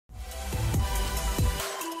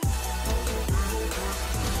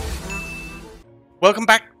Welcome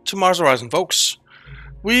back to Mars Horizon, folks.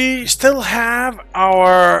 We still have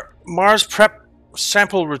our Mars prep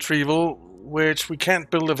sample retrieval, which we can't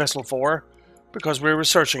build a vessel for because we're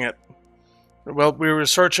researching it. Well, we're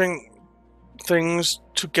researching things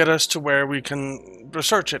to get us to where we can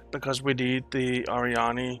research it because we need the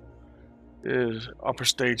Ariane upper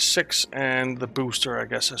stage 6 and the booster, I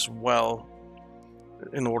guess, as well,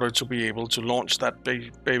 in order to be able to launch that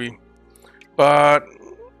baby. But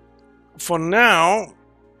for now,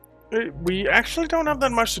 we actually don't have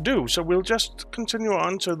that much to do, so we'll just continue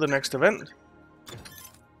on to the next event.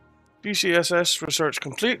 BCSS research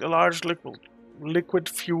complete. A large liquid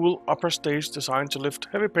fuel upper stage designed to lift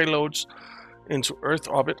heavy payloads into Earth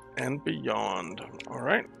orbit and beyond.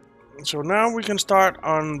 Alright, so now we can start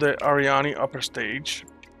on the Ariane upper stage.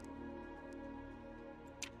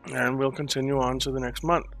 And we'll continue on to the next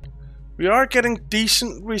month. We are getting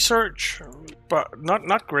decent research, but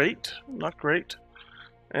not great. Not great.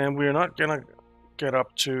 And we're not gonna get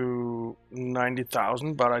up to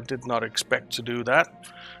 90,000, but I did not expect to do that.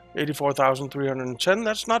 84,310,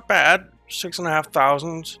 that's not bad.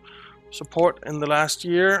 6,500 support in the last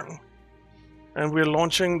year. And we're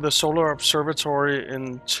launching the Solar Observatory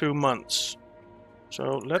in 2 months. So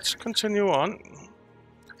let's continue on.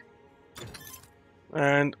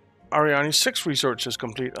 And Ariane 6 research is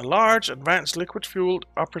complete. A large, advanced, liquid-fueled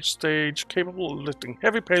upper stage capable of lifting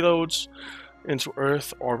heavy payloads into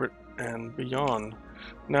Earth orbit and beyond.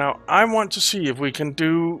 Now, I want to see if we can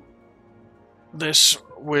do this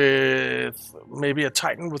with maybe a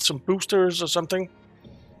Titan with some boosters or something.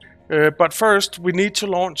 But first, we need to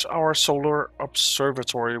launch our Solar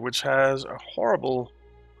Observatory, which has a horrible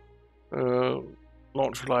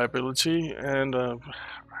launch reliability and a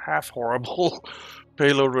half horrible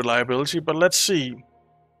payload reliability. But let's see.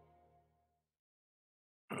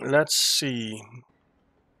 Let's see.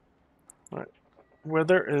 Right.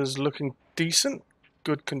 Weather is looking decent.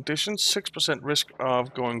 Good conditions. 6% risk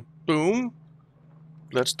of going boom.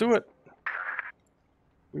 Let's do it.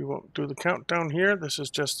 We won't do the countdown here. This is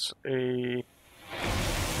just a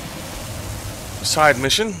side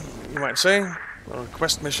mission, you might say, or a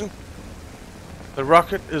quest mission. The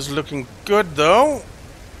rocket is looking good, though,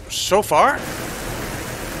 so far.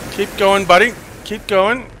 Keep going, buddy. Keep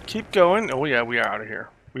going. Keep going. Oh, yeah, we are out of here.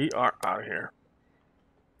 We are out of here.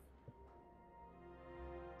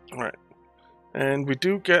 Alright. And we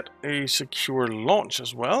do get a secure launch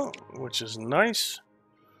as well, which is nice.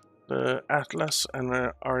 The Atlas and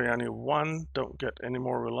the Ariane 1 don't get any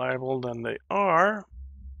more reliable than they are.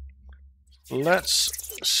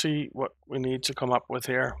 Let's see what we need to come up with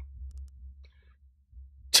here.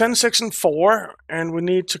 10, 6, and 4, and we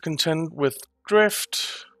need to contend with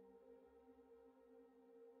drift.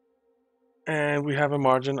 And we have a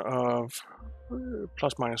margin of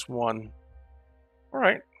 ±1.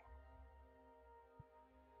 Alright.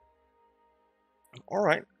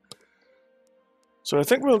 Alright. So I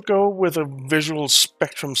think we'll go with a visual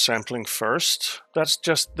spectrum sampling first. That's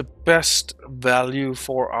just the best value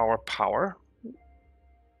for our power.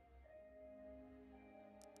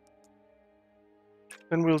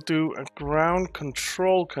 Then we'll do a ground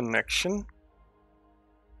control connection.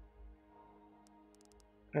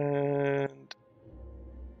 And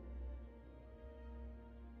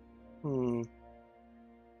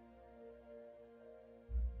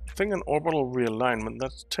I think an orbital realignment.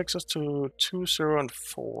 That takes us to 2, 0, and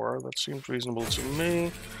 4. That seems reasonable to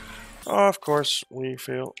me. Of course, we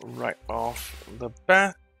fail right off the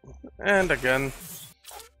bat. And again,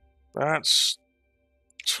 that's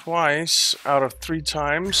twice out of 3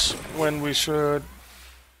 times when we should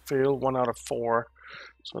fail 1 out of 4.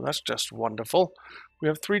 So that's just wonderful. We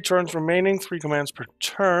have 3 turns remaining, 3 commands per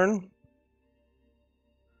turn.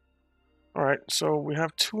 Alright, so we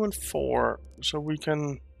have 2 and 4, so we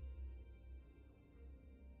can...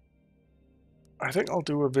 I think I'll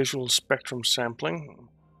do a visual spectrum sampling.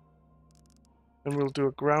 And we'll do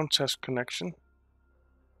a ground test connection.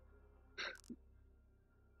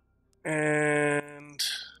 And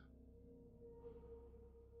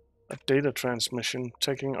a data transmission,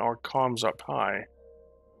 taking our comms up high.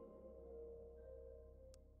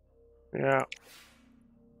 Yeah.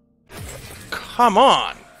 Come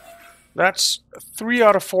on! That's 3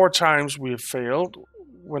 out of 4 times we have failed,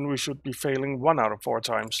 when we should be failing 1 out of 4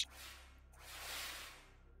 times.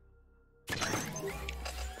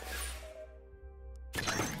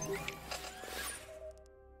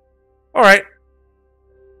 Alright.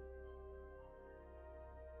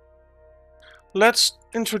 Let's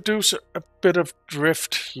introduce a bit of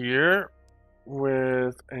drift here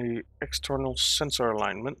with a external sensor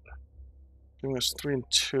alignment. Giving us 3 and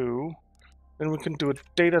 2. Then we can do a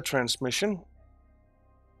data transmission.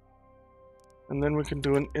 And then we can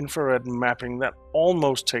do an infrared mapping that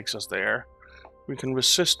almost takes us there. We can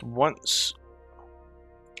resist once.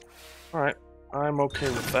 Alright, I'm okay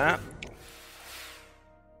with that.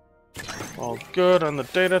 All good on the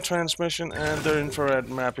data transmission, and the infrared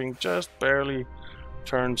mapping just barely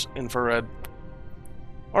turns infrared.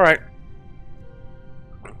 Alright.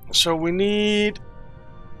 So we need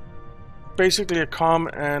basically a comm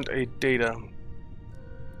and a data.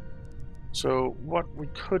 So what we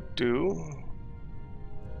could do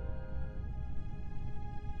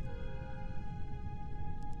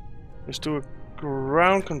is do a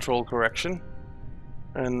ground control correction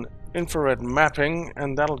and infrared mapping,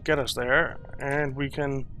 and that'll get us there, and we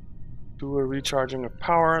can do a recharging of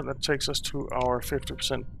power that takes us to our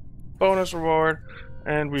 50% bonus reward,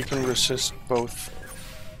 and we can resist both.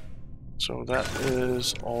 So that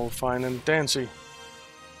is all fine and dandy.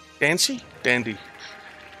 Dandy.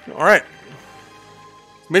 Alright.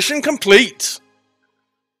 Mission complete!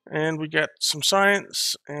 And we get some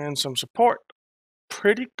science and some support.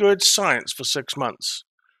 Pretty good science for 6 months.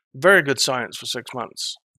 Very good science for 6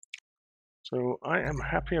 months. So I am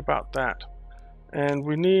happy about that. And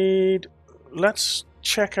we need... Let's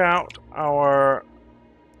check out our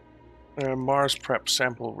Mars prep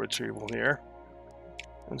sample retrieval here.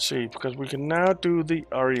 And see, because we can now do the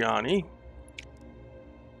Ariane.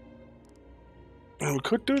 And we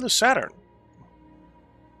could do the Saturn.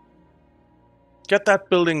 Get that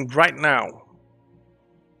building right now.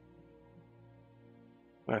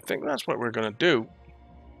 I think that's what we're going to do.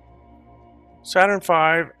 Saturn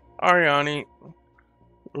V, Ariane.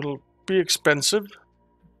 It'll be expensive,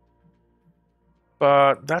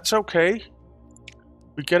 but that's okay.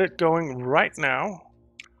 We get it going right now.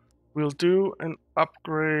 We'll do an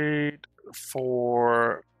upgrade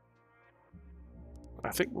for...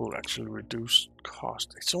 I think we'll actually reduce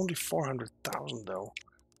cost. It's only 400,000 though.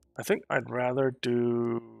 I think I'd rather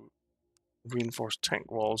do reinforced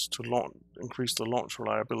tank walls to increase the launch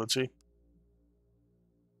reliability.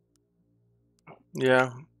 Yeah.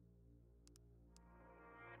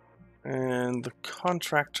 And the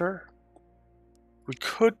contractor, we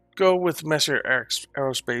could go with Messier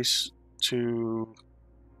Aerospace to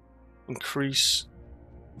increase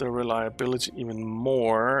the reliability even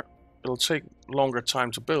more. It'll take longer time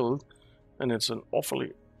to build, and it's an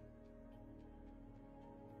awfully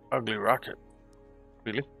ugly rocket.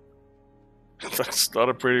 Really? That's not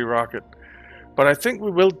a pretty rocket. But I think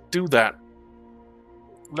we will do that.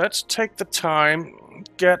 Let's take the time,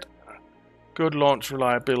 get good launch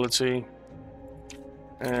reliability,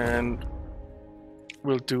 and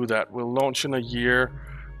we'll do that. We'll launch in a year.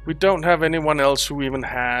 We don't have anyone else who even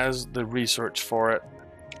has the research for it.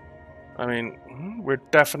 I mean, we're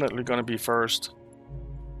definitely going to be first.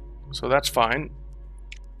 So that's fine.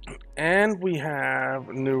 And we have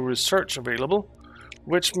new research available,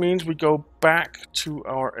 which means we go back to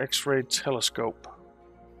our X-ray telescope.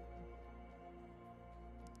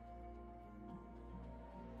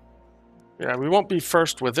 Yeah, we won't be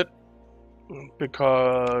first with it,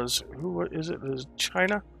 because who is it? Is it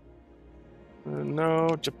China?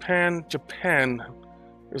 No, Japan. Japan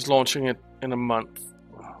is launching it in a month.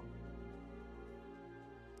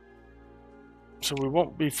 So we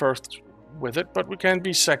won't be first with it, but we can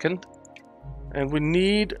be second. And we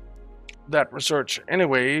need that research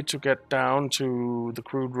anyway to get down to the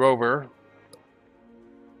crewed rover.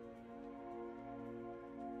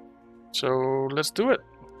 So let's do it.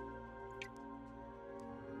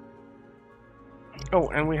 Oh,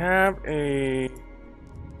 and we have a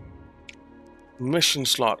mission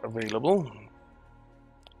slot available.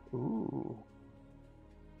 Ooh.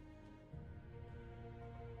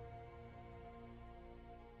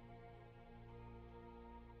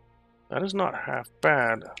 That is not half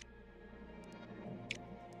bad.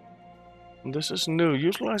 And this is new.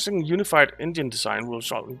 Utilizing unified engine design will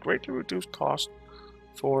greatly reduce cost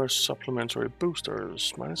for supplementary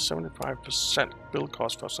boosters. Minus 75% build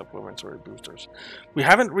cost for supplementary boosters. We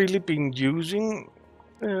haven't really been using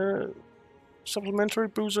supplementary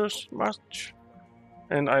boosters much.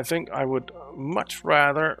 And I think I would much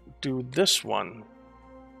rather do this one.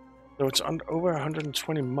 Though it's over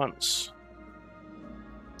 120 months.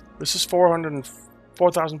 This is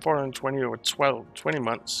 4,420 over 20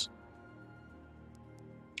 months.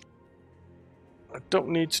 I don't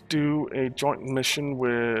need to do a joint mission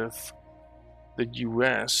with the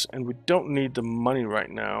US, and we don't need the money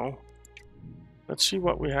right now. Let's see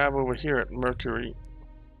what we have over here at Mercury.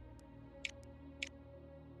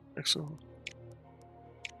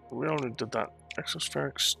 We only did that.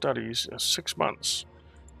 Exospheric studies, 6 months.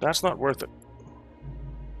 That's not worth it.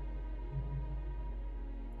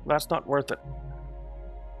 That's not worth it.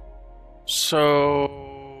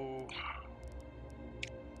 So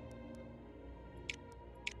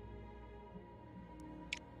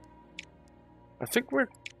I think we're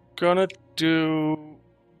gonna do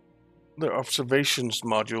the observations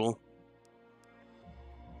module.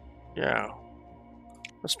 Yeah.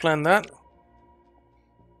 Let's plan that.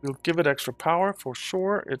 We'll give it extra power for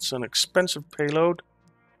sure. It's an expensive payload.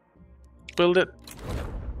 Build it.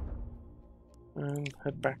 And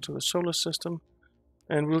head back to the solar system.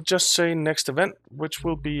 And we'll just say next event, which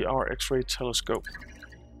will be our X-ray telescope.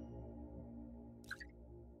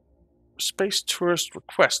 Space tourist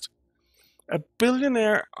request. A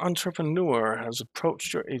billionaire entrepreneur has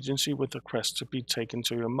approached your agency with a request to be taken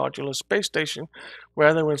to a modular space station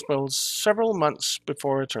where they will spend several months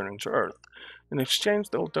before returning to Earth. In exchange,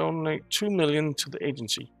 they'll donate $2 million to the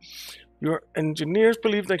agency. Your engineers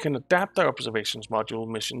believe they can adapt their observations module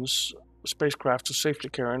missions spacecraft to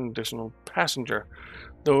safely carry an additional passenger,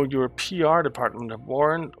 though your PR department have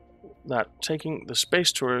warned that taking the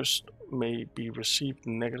space tourist may be received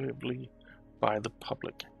negatively by the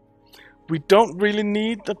public. We don't really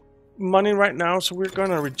need the money right now, so we're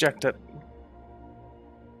going to reject it.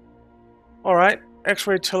 Alright,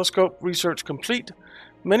 X-ray telescope research complete.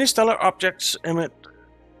 Many stellar objects emit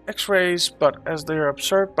X-rays, but as they are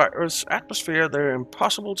observed by Earth's atmosphere, they are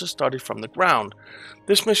impossible to study from the ground.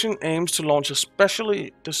 This mission aims to launch a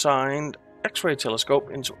specially designed X-ray telescope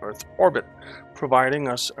into Earth orbit, providing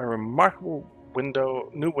us a remarkable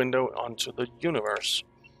new window onto the universe.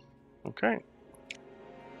 Okay.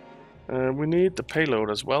 We need the payload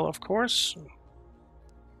as well, of course.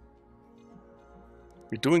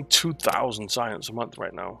 We're doing 2,000 science a month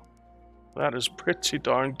right now. That is pretty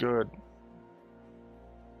darn good.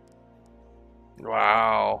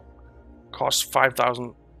 Wow. Costs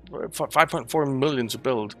 5.4 million to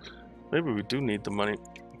build. Maybe we do need the money.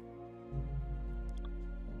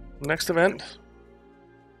 Next event.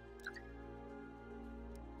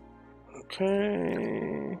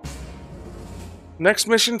 Okay. Next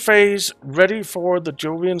mission phase, ready for the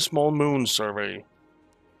Jovian Small Moon survey.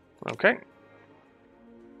 Okay.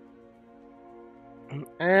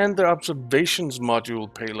 And the observations module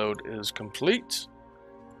payload is complete.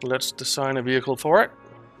 Let's design a vehicle for it.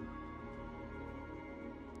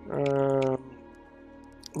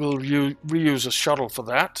 We'll reuse a shuttle for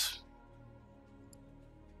that.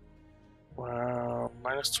 Wow,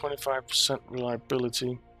 minus 25%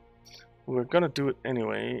 reliability. We're gonna do it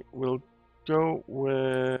anyway. We'll go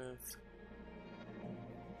with...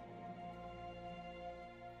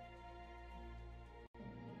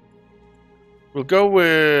 We'll go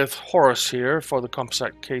with Horus here for the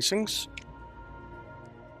composite casings.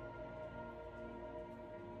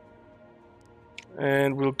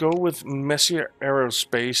 And we'll go with Messier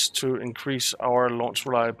Aerospace to increase our launch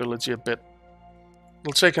reliability a bit.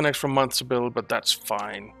 It'll take an extra month to build, but that's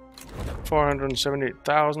fine.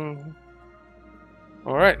 478,000.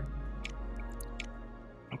 Alright.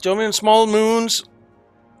 Jovian Small Moons.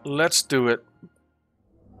 Let's do it.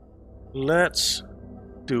 Let's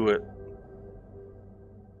do it.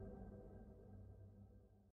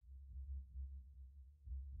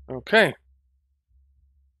 Okay.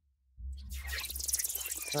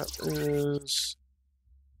 That is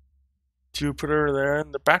Jupiter there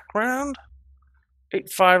in the background. 8,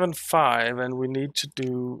 5, and 5, and we need to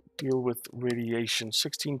deal with radiation.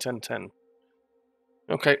 16, 10, 10.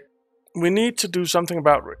 Okay. We need to do something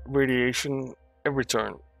about radiation every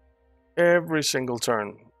turn. Every single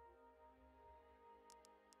turn.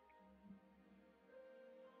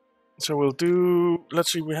 So we'll do,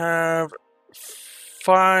 let's see, we have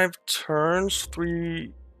 5 turns,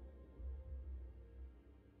 3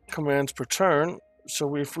 commands per turn.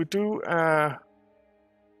 So if we do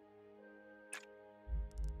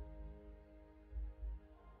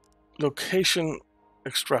location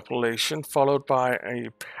extrapolation followed by a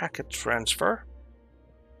packet transfer,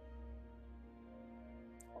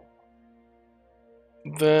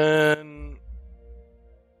 then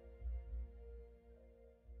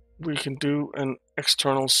we can do an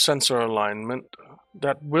external sensor alignment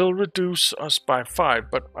that will reduce us by 5,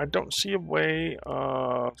 but I don't see a way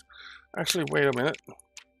of... Actually, wait a minute.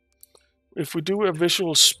 If we do a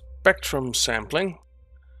visual spectrum sampling,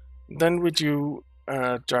 then we do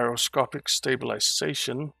gyroscopic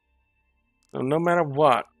stabilization. Now, no matter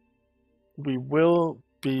what, we will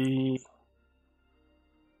be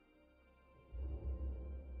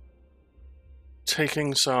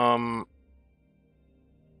taking some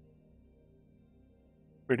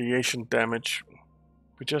radiation damage.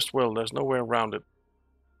 We just will. There's no way around it.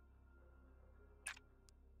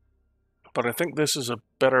 But I think this is a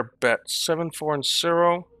better bet. 7, 4, and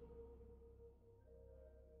 0.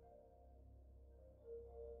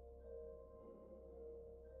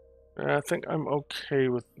 I think I'm okay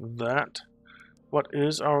with that. What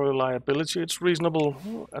is our reliability? It's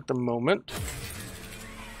reasonable at the moment.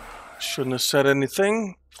 Shouldn't have said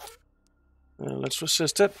anything. Let's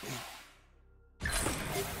resist it.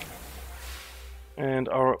 And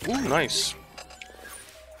our... Ooh, nice.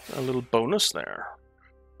 A little bonus there.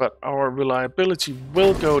 But our reliability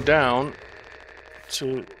will go down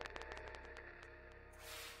to...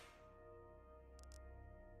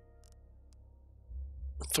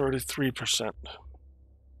 $33%.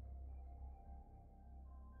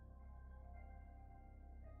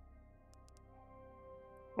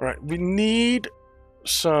 Alright, we need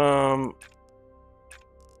some...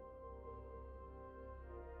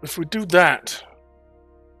 If we do that,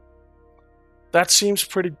 that seems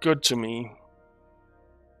pretty good to me.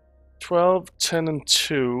 12, 10, and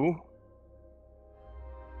 2.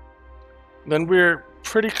 Then we're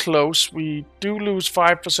pretty close. We do lose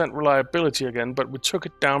 5% reliability again, but we took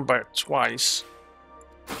it down by twice.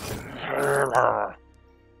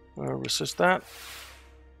 Resist that.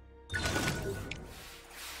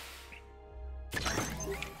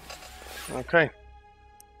 Okay.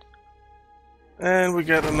 And we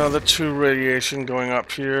get another 2 radiation going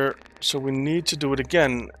up here, so we need to do it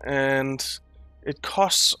again. And it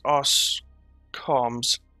costs us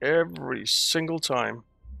comms every single time.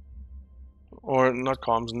 Or not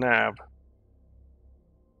comms, nav.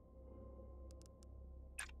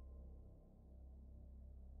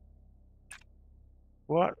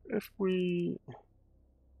 What if we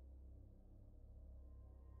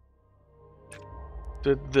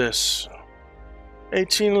did this?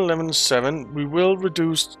 18, 11, 7. We will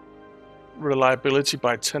reduce reliability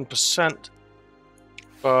by 10%,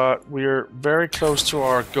 but we're very close to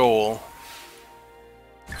our goal.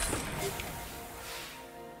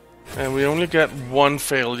 And we only get 1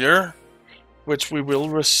 failure, which we will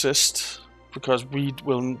resist because we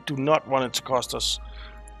do not want it to cost us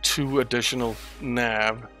 2 additional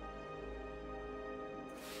nav.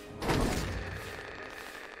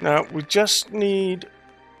 Now we just need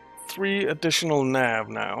 3 additional nav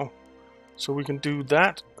now, so we can do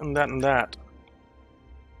that and that and that.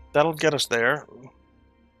 That'll get us there,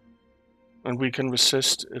 and we can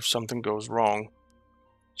resist if something goes wrong.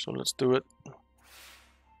 So let's do it.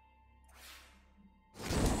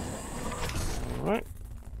 Alright,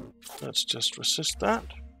 let's just resist that.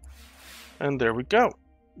 And there we go.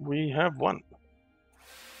 We have won.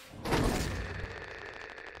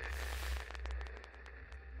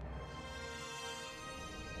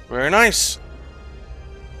 Very nice.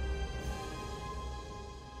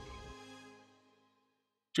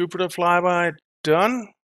 Jupiter flyby done.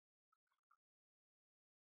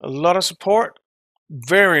 A lot of support.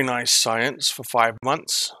 Very nice science for 5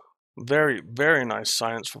 months. Very, very nice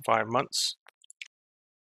science for 5 months.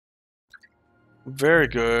 Very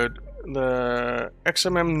good. The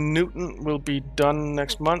XMM Newton will be done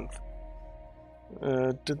next month.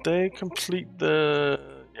 Did they complete the...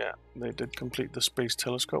 Yeah, they did complete the space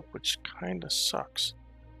telescope, which kind of sucks.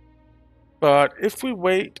 But if we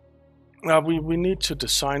wait... we need to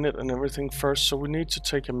design it and everything first, so we need to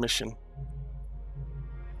take a mission.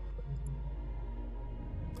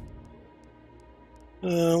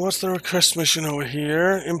 What's the request mission over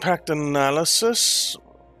here? Impact analysis.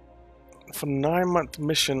 For 9-month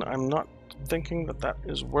mission, I'm not thinking that that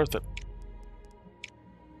is worth it.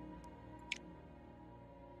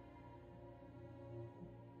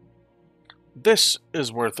 This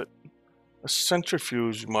is worth it. A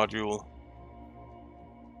centrifuge module.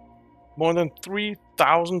 More than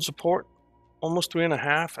 3,000 support, almost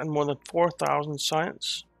 3.5, and more than 4,000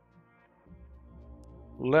 science.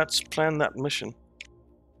 Let's plan that mission.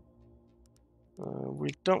 We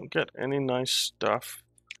don't get any nice stuff,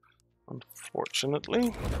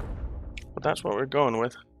 unfortunately, but that's what we're going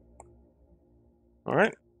with.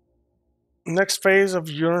 Alright. Next phase of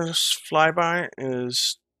Uranus flyby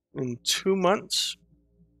is in 2 months,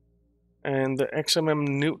 and the XMM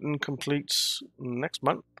Newton completes next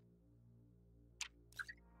month,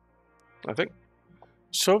 I think.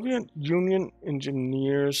 Soviet Union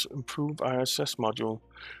engineers improve ISS module.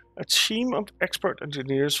 A team of expert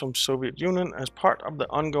engineers from Soviet Union, as part of the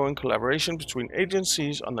ongoing collaboration between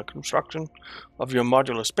agencies on the construction of your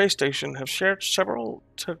modular space station, have shared several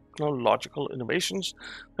technological innovations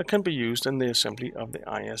that can be used in the assembly of the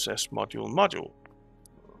ISS module.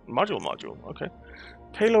 Okay.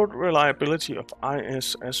 Payload reliability of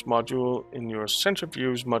ISS module in your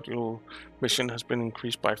centrifuge module mission has been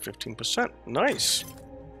increased by 15%. Nice.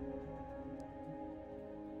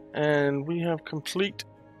 And we have complete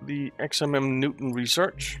the XMM Newton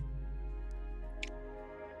research.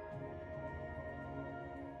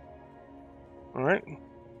 All right.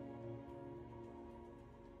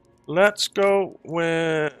 let's go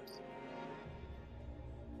with...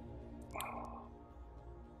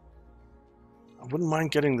 I wouldn't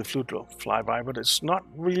mind getting the fluid flyby, but it's not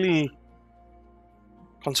really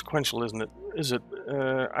consequential, isn't it? Is it?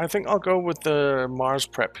 I think I'll go with the Mars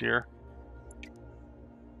prep here.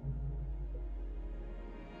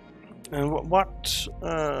 And what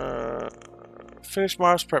finish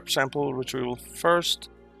Mars prep sample retrieval first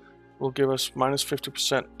will give us minus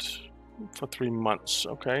 50% for 3 months.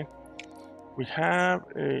 Okay. We have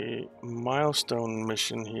a milestone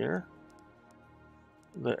mission here,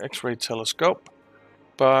 the X-ray telescope,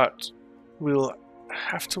 but we'll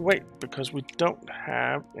have to wait because we don't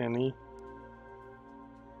have any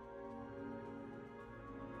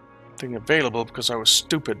thing available because I was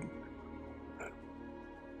stupid.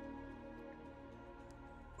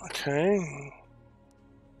 Okay.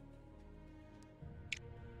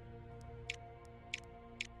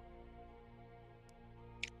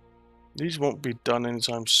 These won't be done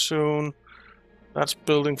anytime soon. That's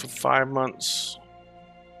building for 5 months.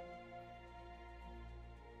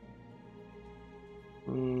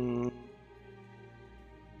 The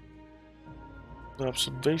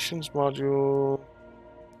observations module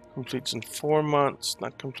completes in 4 months.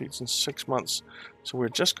 That completes in 6 months. So we're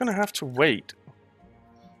just going to have to wait.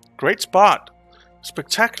 Great spot!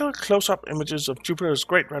 Spectacular close-up images of Jupiter's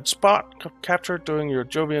Great Red Spot captured during your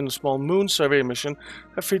Jovian Small Moon Survey mission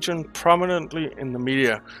have featured prominently in the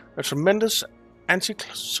media. A tremendous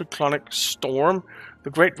anticyclonic storm,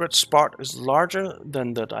 the Great Red Spot is larger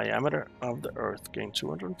than the diameter of the Earth. Gain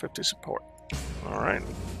 250 support. Alright.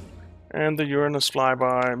 And the Uranus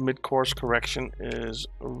flyby mid-course correction is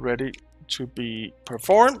ready to be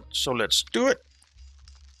performed. So let's do it.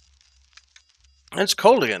 And it's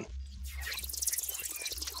cold again.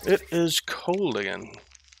 It is cold again.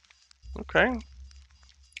 Okay.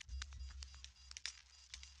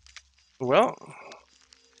 Well,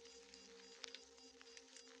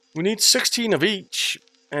 we need 16 of each,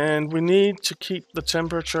 and we need to keep the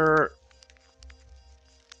temperature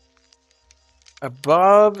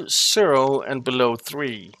above 0 and below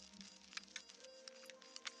 3.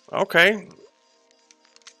 Okay.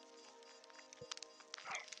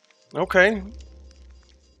 Okay.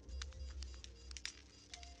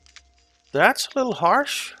 That's a little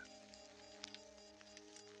harsh.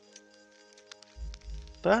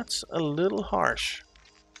 That's a little harsh.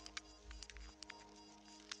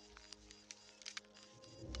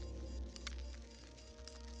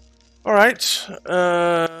 All right.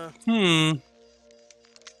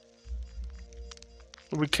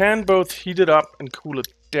 We can both heat it up and cool it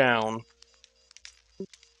down.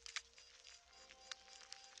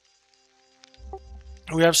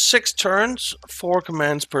 We have 6 turns, 4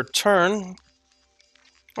 commands per turn.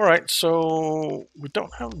 Alright, so we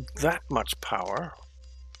don't have that much power.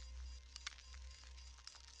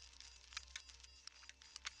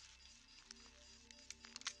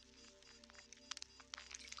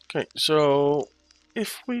 Okay, so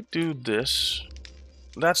if we do this,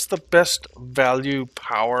 that's the best value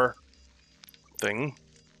power thing.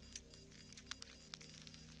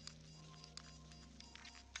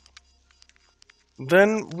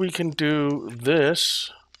 Then we can do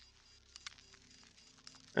this,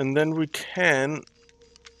 and then we can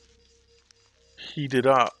heat it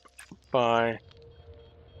up by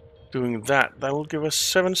doing that. That will give us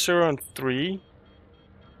 7, 0, and 3.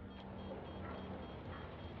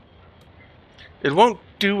 It won't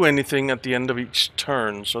do anything at the end of each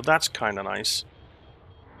turn, so that's kind of nice.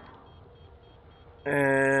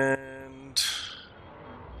 And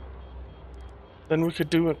then we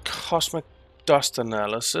could do a cosmic dust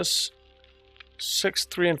analysis. 6,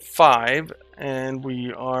 3, and 5, and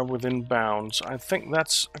we are within bounds. I think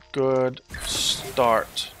that's a good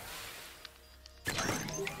start.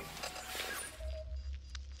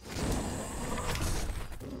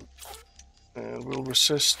 And we'll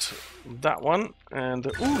resist that one. And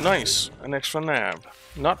ooh, nice, an extra nav.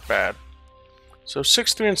 Not bad. So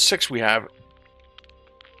 6, 3, and 6 we have.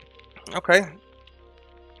 Okay.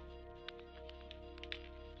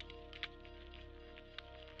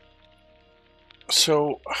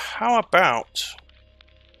 So how about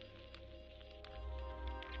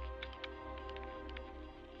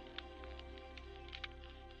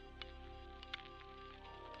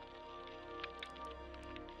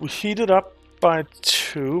we heat it up by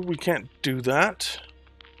 2? We can't do that.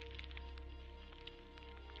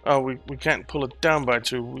 Oh, we can't pull it down by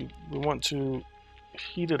 2. We want to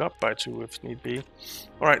heat it up by 2 if need be.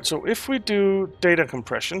 Alright, so if we do data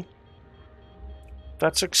compression,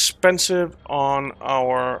 that's expensive on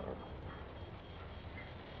our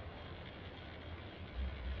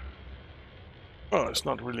Oh, it's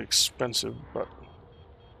not really expensive, but...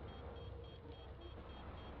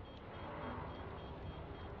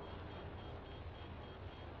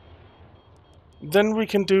 Then we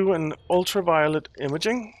can do an ultraviolet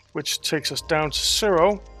imaging, which takes us down to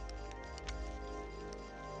 0.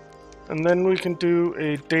 And then we can do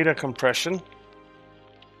a data compression,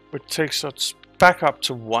 which takes us back up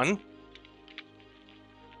to 1.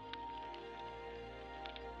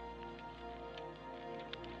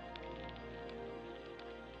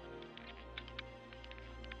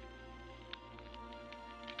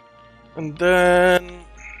 And then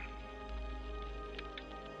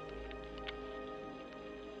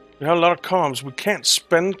we have a lot of comms. We can't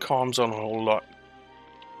spend comms on a whole lot.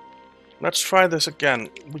 Let's try this again.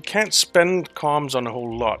 We can't spend comms on a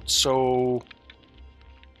whole lot, so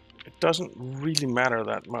it doesn't really matter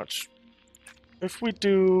that much. If we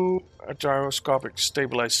do a gyroscopic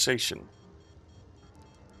stabilization,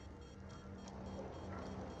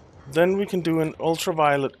 then we can do an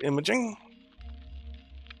ultraviolet imaging.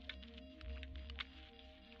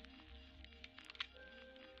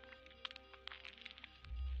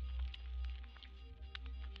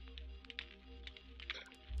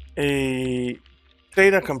 A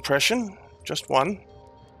data compression, just 1.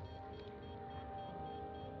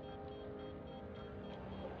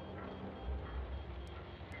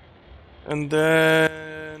 And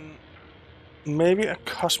then maybe a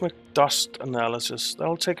cosmic dust analysis.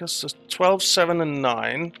 That'll take us to 12, 7, and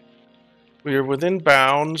 9. We are within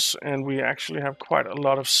bounds, and we actually have quite a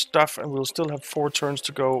lot of stuff, and we'll still have 4 turns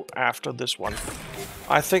to go after this one.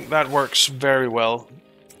 I think that works very well.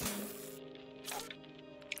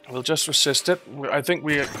 We'll just resist it. I think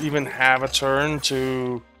we even have a turn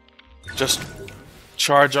to just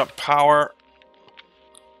charge up power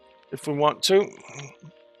if we want to.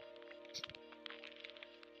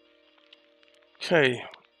 Okay.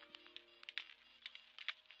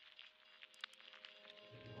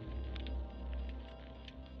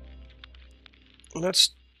 Let's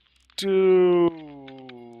do...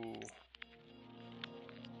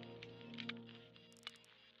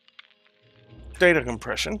 data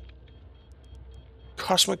compression.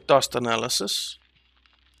 Cosmic dust analysis.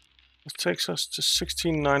 This takes us to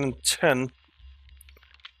 16, 9, and 10.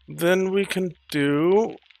 Then we can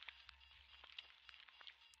do...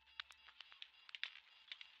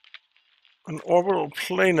 an orbital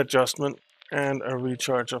plane adjustment and a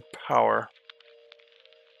recharge of power.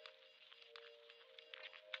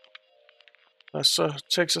 That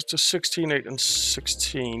takes us to 16, 8, and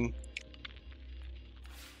 16.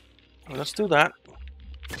 Let's do that.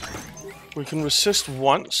 We can resist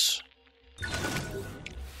once.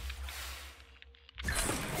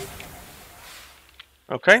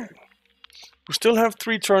 Okay. We still have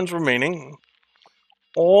 3 turns remaining.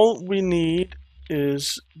 All we need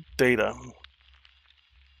is data.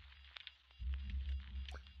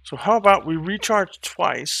 So how about we recharge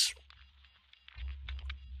twice,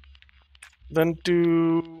 then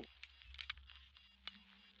do...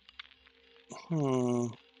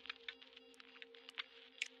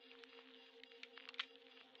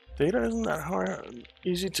 Data isn't that hard,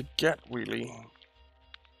 easy to get, really.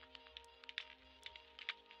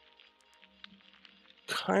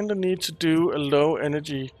 Kinda need to do a low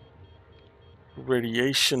energy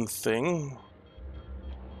radiation thing.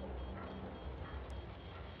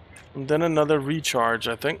 And then another recharge,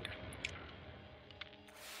 I think.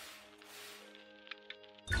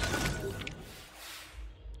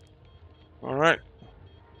 Alright.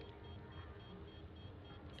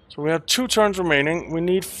 So we have 2 turns remaining. We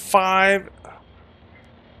need 5.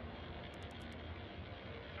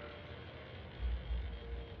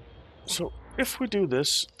 So if we do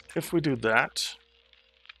this, if we do that,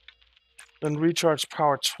 then recharge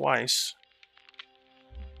power twice,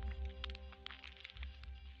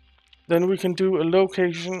 then we can do a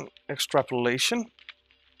location extrapolation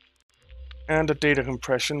and a data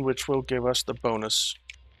compression, which will give us the bonus.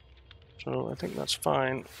 So I think that's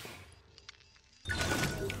fine.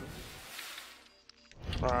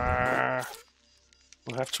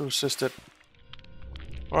 We'll have to resist it.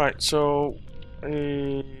 Alright, so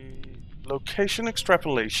a location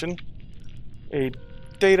extrapolation, a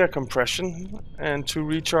data compression, and 2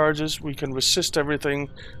 recharges. We can resist everything.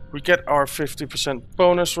 We get our 50%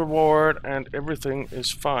 bonus reward, and everything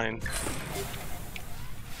is fine.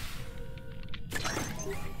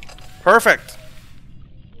 Perfect!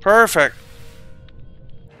 Perfect!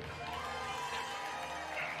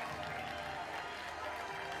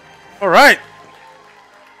 Alright!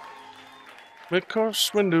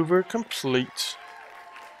 Mid-course maneuver complete.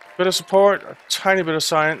 Bit of support, a tiny bit of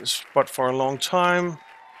science, but for a long time.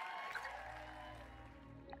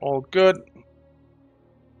 All good.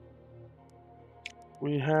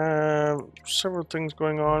 We have several things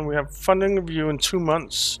going on. We have funding review in 2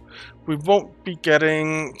 months. We won't be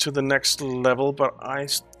getting to the next level, but I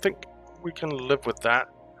think we can live with that.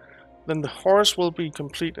 Then the Horus will be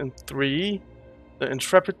complete in 3, the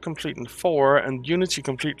Intrepid complete in 4, and Unity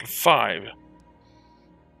complete in 5.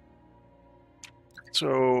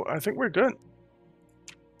 So I think we're good.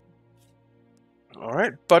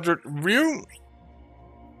 Alright, budget review.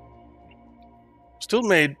 Still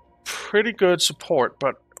made pretty good support,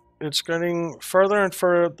 but it's getting further and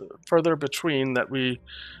further between that we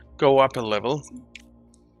go up a level.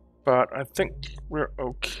 But I think we're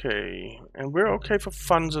okay. And we're okay for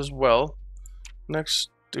funds as well.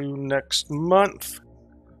 Next month.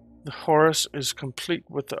 The Horus is complete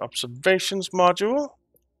with the observations module.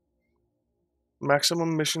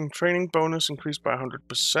 Maximum mission training bonus increased by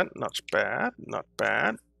 100%. Not bad, not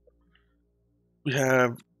bad. We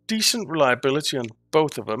have decent reliability on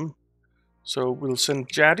both of them. So we'll send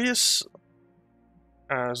Jadius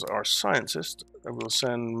as our scientist. And we'll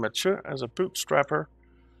send Mathieu as a bootstrapper.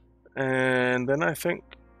 And then I think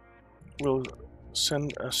we'll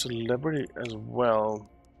send a celebrity as well.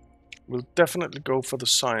 We'll definitely go for the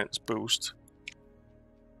science boost.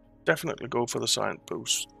 Definitely go for the science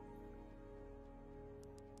boost.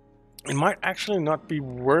 It might actually not be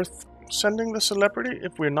worth sending the celebrity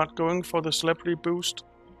if we're not going for the celebrity boost.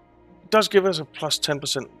 It does give us a plus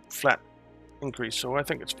 10% flat increase, so I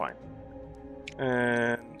think it's fine.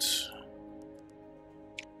 And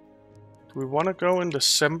do we want to go in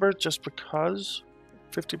December just because?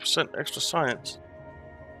 50% extra science.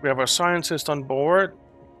 We have our scientist on board.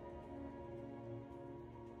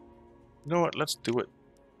 You know what? Let's do it.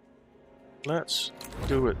 Let's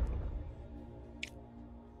do it.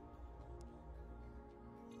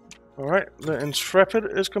 Alright, the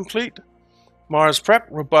Intrepid is complete. Mars prep,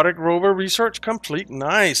 robotic rover research complete.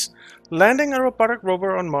 Nice. Landing a robotic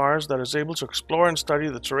rover on Mars that is able to explore and study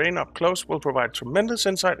the terrain up close will provide tremendous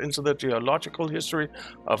insight into the geological history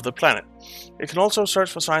of the planet. It can also search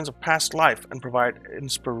for signs of past life and provide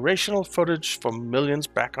inspirational footage for millions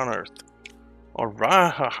back on Earth.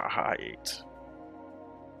 Alright.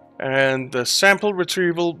 And the sample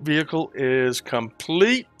retrieval vehicle is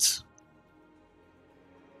complete.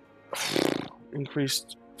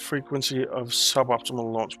 Increased frequency of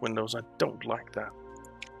suboptimal launch windows. I don't like that.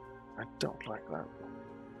 I don't like that.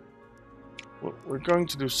 Well, we're going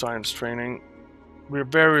to do science training. We're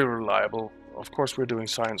very reliable. Of course we're doing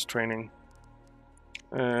science training.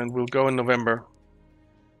 And we'll go in November.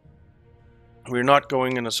 We're not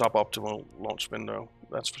going in a suboptimal launch window.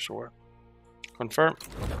 That's for sure. Confirm.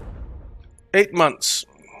 8 months.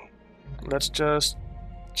 Let's just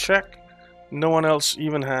check. No one else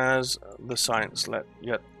even has the science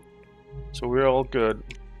yet. So we're all good.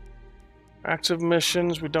 Active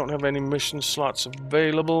missions. We don't have any mission slots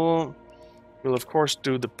available. We'll of course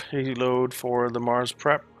do the payload for the Mars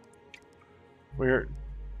prep. We're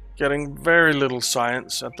getting very little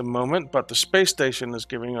science at the moment, but the space station is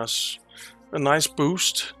giving us a nice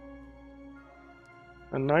boost.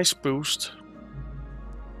 A nice boost.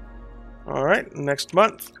 Alright, next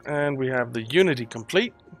month. And we have the Unity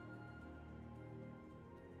complete.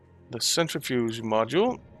 The centrifuge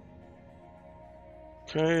module.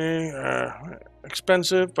 Okay,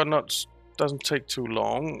 expensive, but doesn't take too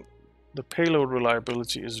long. The payload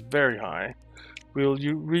reliability is very high. We'll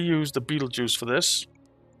reuse the Beetlejuice for this.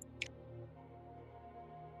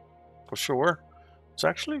 For sure. It's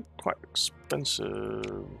actually quite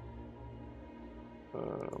expensive.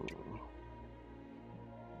 You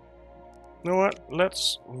know what?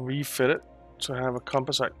 Let's refit it to have a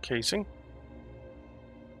composite casing.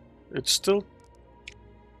 It still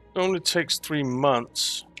only takes 3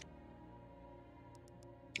 months.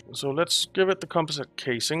 So let's give it the composite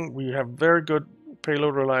casing. We have very good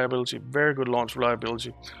payload reliability, very good launch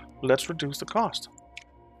reliability. Let's reduce the cost.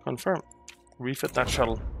 Confirm. Refit that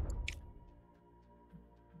shuttle.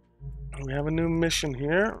 We have a new mission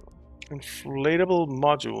here. Inflatable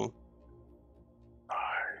module.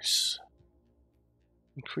 Nice.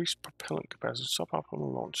 Increased propellant capacity.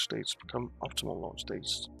 Suboptimal launch states become optimal launch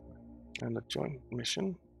states. And a joint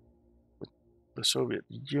mission with the Soviet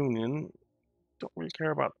Union. Don't really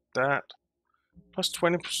care about that. Plus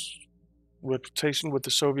 20 reputation with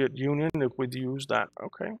the Soviet Union if we'd use that.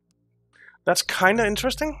 Okay. That's kind of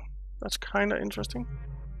interesting. That's kind of interesting.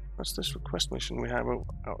 What's this request mission we have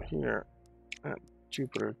out here at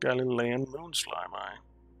Jupiter? Galilean Moon Slime Eye.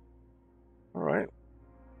 Alright.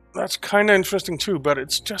 That's kind of interesting too, but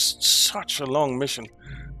it's just such a long mission.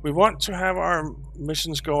 We want to have our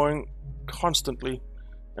missions going constantly,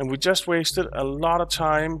 and we just wasted a lot of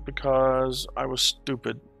time because I was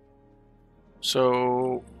stupid.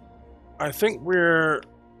 So I think we're,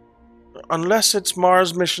 unless it's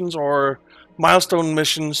Mars missions or milestone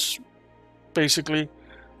missions, basically,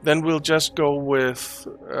 then we'll just go with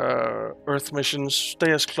Earth missions,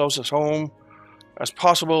 stay as close as home as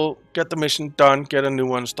possible, get the mission done, get a new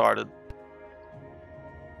one started.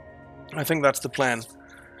 I think that's the plan.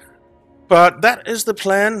 But that is the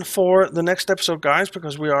plan for the next episode, guys,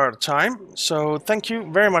 because we are out of time. So thank you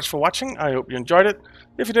very much for watching. I hope you enjoyed it.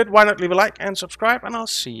 If you did, why not leave a like and subscribe, and I'll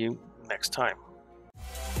see you next time.